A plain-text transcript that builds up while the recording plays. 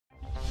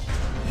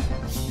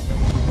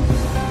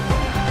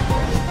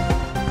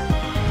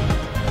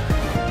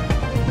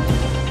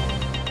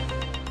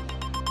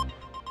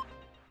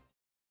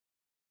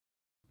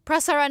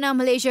Prasarana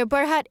Malaysia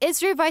Berhad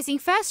is revising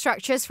fare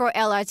structures for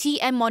LRT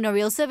and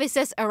monorail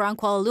services around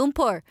Kuala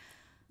Lumpur.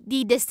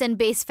 The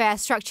distance-based fare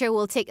structure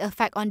will take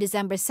effect on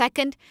December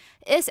 2nd.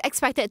 It is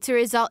expected to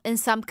result in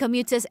some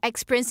commuters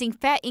experiencing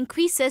fare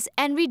increases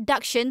and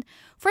reduction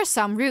for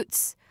some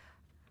routes.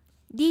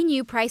 The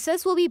new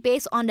prices will be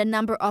based on the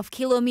number of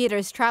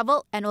kilometers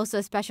travelled and also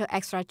a special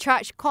extra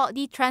charge called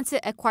the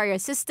Transit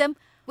Acquirer System,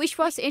 which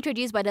was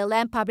introduced by the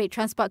Land Public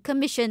Transport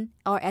Commission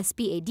or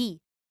SPAD.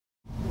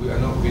 We are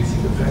not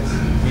raising the fares.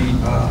 We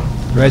are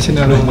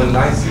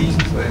normalizing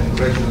and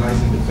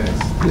regionalizing the fares.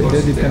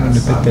 Because there are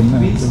some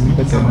increase,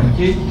 some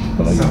arcade,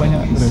 some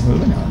increase.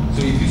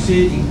 So if you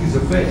say increase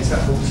the fare,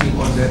 start focusing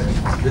on that,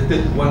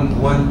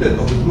 one third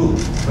of the group,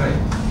 right?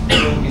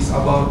 So it's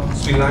about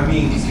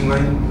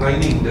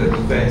streamlining the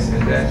fares,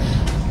 and that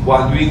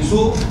while doing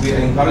so, we are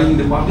encouraging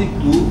the public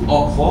to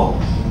opt for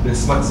the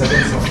Smart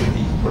 7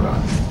 subsidy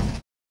product.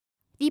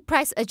 The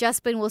price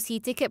adjustment will see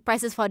ticket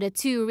prices for the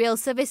two rail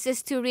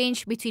services to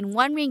range between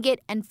RM1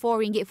 and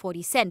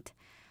RM4.40.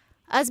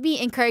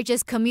 ASMI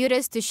encourages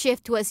commuters to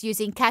shift towards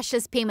using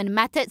cashless payment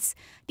methods,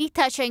 the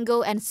Touch and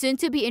Go and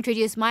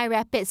soon-to-be-introduced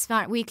MyRapid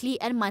Smart Weekly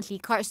and Monthly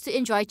cards to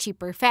enjoy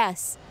cheaper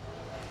fares.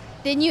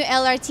 The new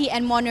LRT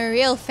and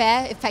monorail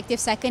fare, effective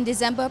 2nd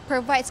December,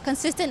 provides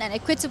consistent and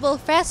equitable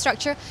fare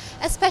structure,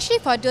 especially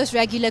for those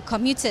regular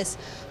commuters.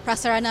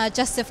 Prasarana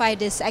justified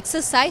this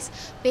exercise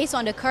based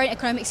on the current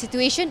economic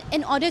situation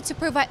in order to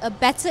provide a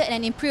better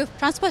and improved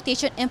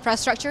transportation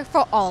infrastructure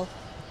for all.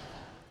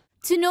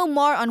 To know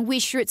more on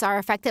which routes are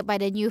affected by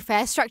the new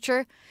fare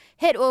structure,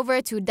 head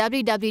over to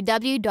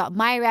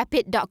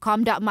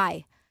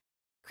www.myrapid.com.my.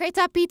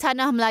 Kereta Api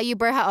Tanah Melayu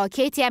Berhad or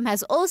KTM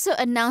has also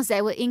announced that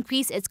it will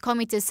increase its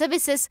commuter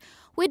services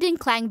within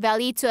Klang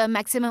Valley to a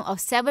maximum of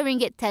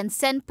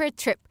RM7.10 per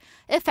trip,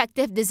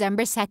 effective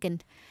December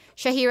 2nd.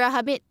 Shahira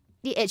Hamid,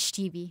 The Edge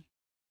TV.